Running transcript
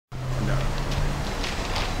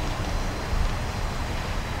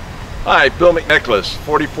Hi, Bill McNicholas,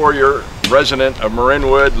 44-year resident of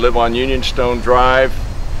Marinwood, live on Unionstone Drive.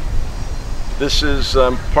 This is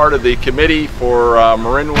part of the committee for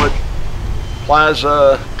Marinwood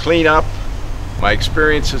Plaza cleanup. My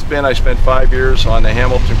experience has been I spent 5 years on the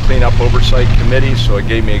Hamilton Cleanup Oversight Committee, so it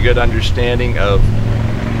gave me a good understanding of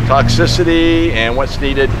toxicity and what's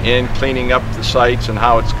needed in cleaning up the sites and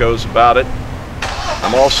how it goes about it.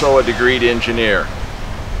 I'm also a degreed engineer.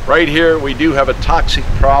 Right here we do have a toxic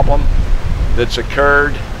problem that's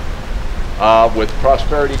occurred with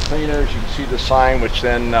Prosperity Cleaners. You can see the sign, which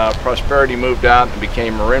then Prosperity moved out and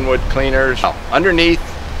became Marinwood Cleaners. Underneath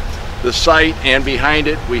the site and behind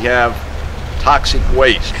it we have toxic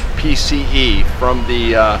waste, PCE, from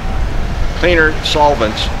the cleaner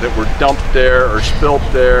solvents that were dumped there or spilt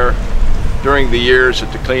there during the years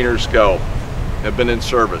that the cleaners have been in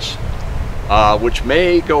service. Which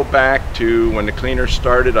may go back to when the cleaners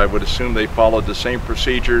started. I would assume they followed the same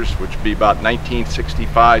procedures, which would be about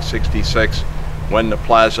 1965-66 when the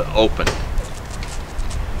plaza opened.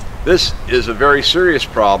 This is a very serious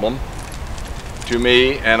problem to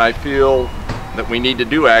me, and I feel that we need to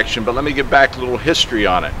do action, but let me give back a little history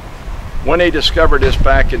on it. When they discovered this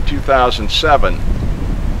back in 2007,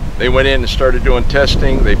 they went in and started doing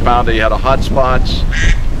testing. They found they had hotspots.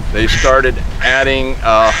 They started adding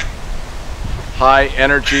high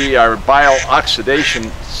energy or bio-oxidation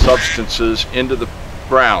substances into the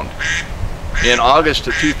ground. In August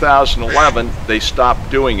of 2011, they stopped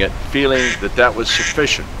doing it, feeling that that was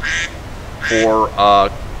sufficient for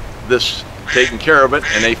this taking care of it,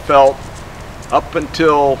 and they felt up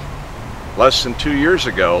until less than 2 years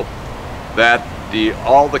ago that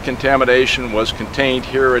all the contamination was contained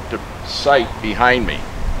here at the site behind me.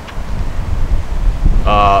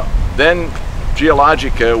 Then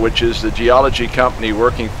Geologica, which is the geology company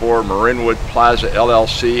working for Marinwood Plaza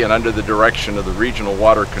LLC and under the direction of the Regional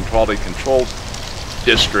Water Quality Control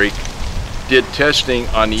District, did testing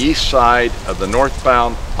on the east side of the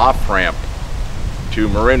northbound off-ramp to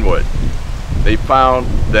Marinwood. They found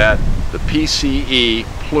that the PCE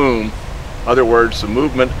plume, in other words, the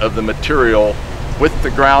movement of the material with the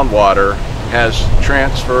groundwater, has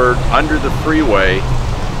transferred under the freeway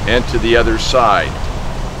and to the other side.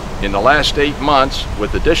 In the last 8 months,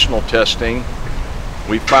 with additional testing,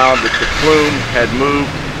 we found that the plume had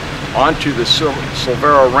moved onto the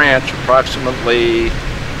Silvera Ranch approximately,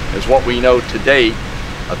 as what we know to date,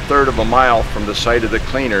 1/3 of a mile from the site of the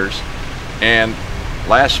cleaners. And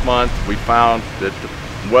last month we found that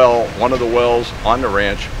one of the wells on the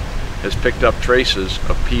ranch has picked up traces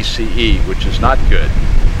of PCE, which is not good.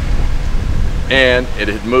 And it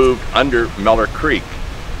had moved under Miller Creek.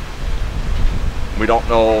 We don't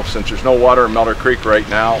know, since there's no water in Miller Creek right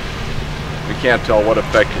now, we can't tell what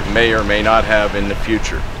effect it may or may not have in the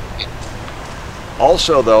future.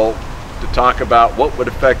 Also though, to talk about what would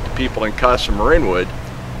affect the people in Casa Marinwood,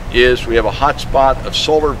 is we have a hot spot of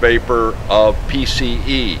solar vapor of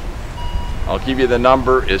PCE. I'll give you the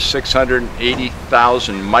number, is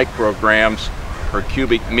 680,000 micrograms per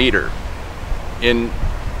cubic meter. In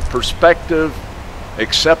perspective,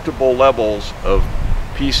 acceptable levels of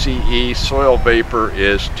PCE soil vapor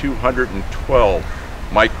is 212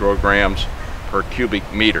 micrograms per cubic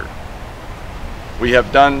meter. We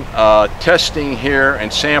have done testing here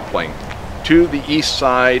and sampling to the east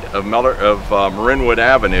side of Marinwood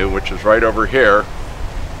Avenue, which is right over here,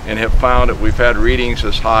 and have found that we've had readings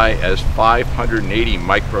as high as 580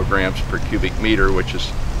 micrograms per cubic meter, which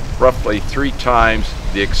is roughly 3 times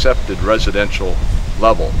the accepted residential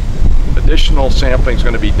level. Additional sampling is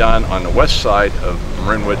going to be done on the west side of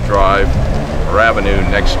Marinwood Drive or Avenue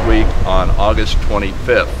next week on August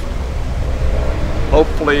 25th.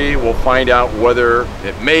 Hopefully we'll find out whether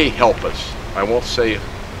it may help us. I won't say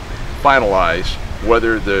finalize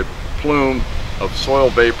whether the plume of soil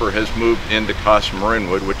vapor has moved into Casa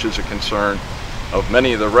Marinwood, which is a concern of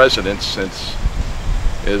many of the residents, since,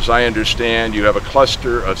 as I understand, you have a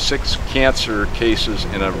cluster of 6 cancer cases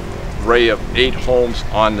in an array of 8 homes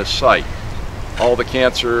on the site. All the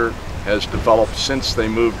cancer has developed since they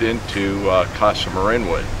moved into Casa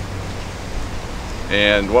Marinwood.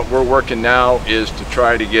 And what we're working now is to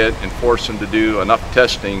try to force them to do enough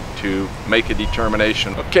testing to make a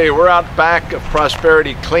determination. Okay, we're out back of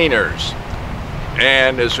Prosperity Cleaners.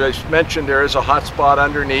 And as I mentioned, there is a hot spot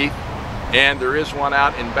underneath, and there is one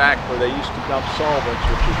out in back where they used to dump solvents,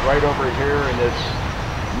 which is right over here in this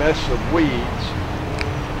mess of weeds.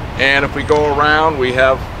 And if we go around,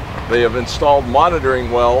 they have installed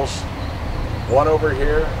monitoring wells, one over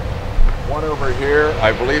here, one over here.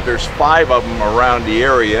 I believe there's 5 of them around the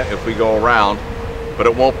area if we go around, but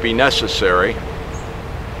it won't be necessary.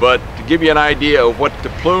 But to give you an idea of what the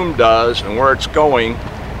plume does and where it's going,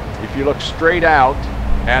 if you look straight out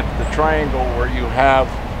at the triangle where you have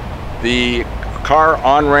the car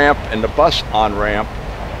on-ramp and the bus on-ramp,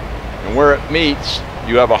 and where it meets,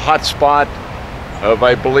 you have a hot spot of,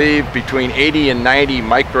 I believe, between 80 and 90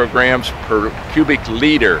 micrograms per cubic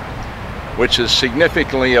liter, which is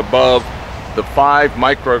significantly above the 5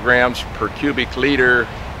 micrograms per cubic liter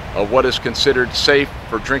of what is considered safe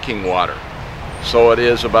for drinking water. So it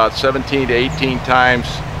is about 17 to 18 times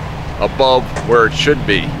above where it should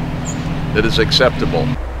be that is acceptable.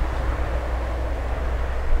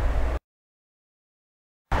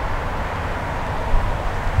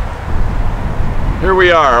 Here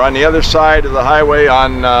we are on the other side of the highway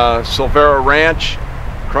on Silvera Ranch.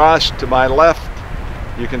 Across to my left,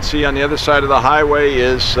 you can see on the other side of the highway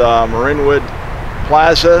is Marinwood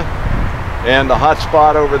Plaza, and the hot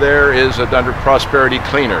spot over there is under Prosperity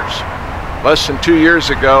Cleaners. Less than 2 years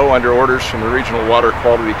ago, under orders from the Regional Water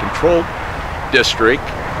Quality Control District,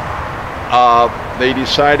 they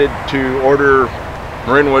decided to order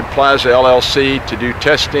Marinwood Plaza LLC to do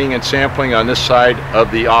testing and sampling on this side of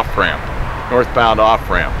the off-ramp, northbound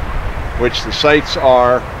off-ramp, which the sites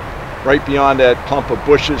are right beyond that clump of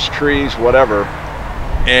bushes, trees, whatever,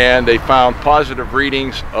 and they found positive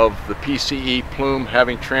readings of the PCE plume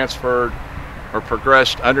having transferred or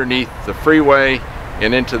progressed underneath the freeway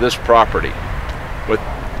and into this property. With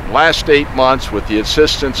last 8 months, with the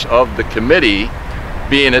assistance of the committee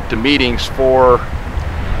being at the meetings for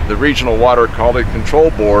the Regional Water Quality Control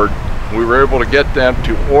Board, we were able to get them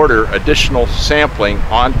to order additional sampling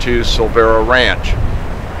onto Silvera Ranch,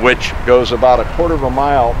 which goes about a quarter of a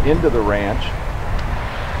mile into the ranch,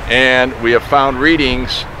 and we have found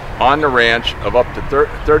readings on the ranch of up to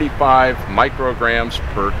 35 micrograms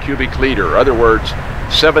per cubic liter. In other words,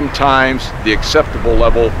 7 times the acceptable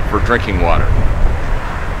level for drinking water.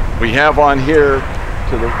 We have on here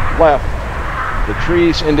to the left, the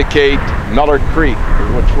trees indicate Miller Creek,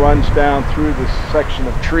 which runs down through this section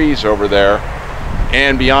of trees over there,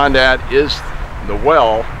 and beyond that is the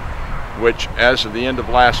well, which as of the end of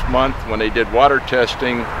last month when they did water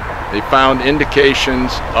testing, they found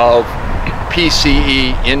indications of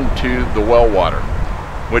PCE into the well water,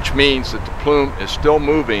 which means that the plume is still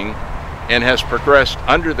moving and has progressed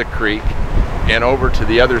under the creek and over to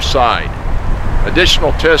the other side.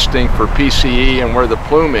 Additional testing for PCE and where the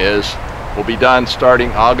plume is will be done starting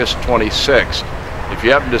August 26th. If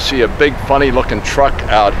you happen to see a big funny looking truck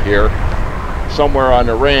out here somewhere on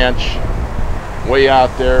the ranch, way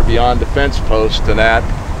out there beyond the fence post and that,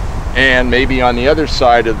 and maybe on the other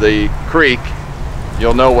side of the creek,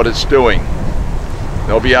 you'll know what it's doing.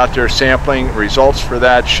 They'll be out there sampling. Results for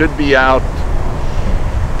that should be out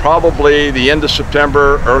probably the end of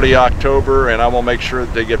September, early October, and I will make sure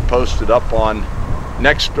that they get posted up on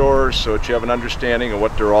next doors so that you have an understanding of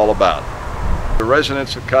what they're all about. The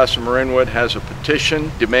residents of Casa Marinwood has a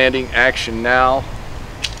petition demanding action now.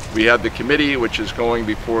 We have the committee which is going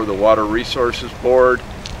before the Water Resources Board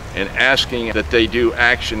and asking that they do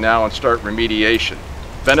action now and start remediation.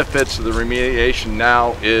 Benefits of the remediation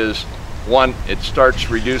now is, 1, it starts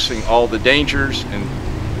reducing all the dangers and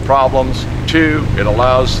problems. 2, it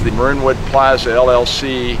allows the Marinwood Plaza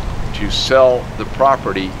LLC to sell the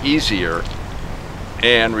property easier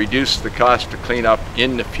and reduce the cost to clean up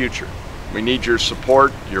in the future. We need your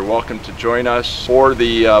support. You're welcome to join us for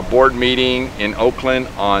the board meeting in Oakland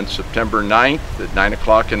on September 9th at 9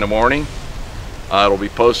 o'clock in the morning. It'll be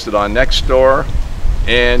posted on Nextdoor,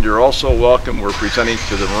 and you're also welcome. We're presenting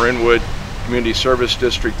to the Marinwood Community Service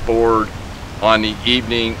District Board on the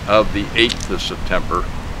evening of the 8th of September.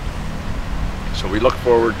 So we look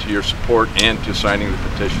forward to your support and to signing the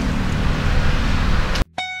petition.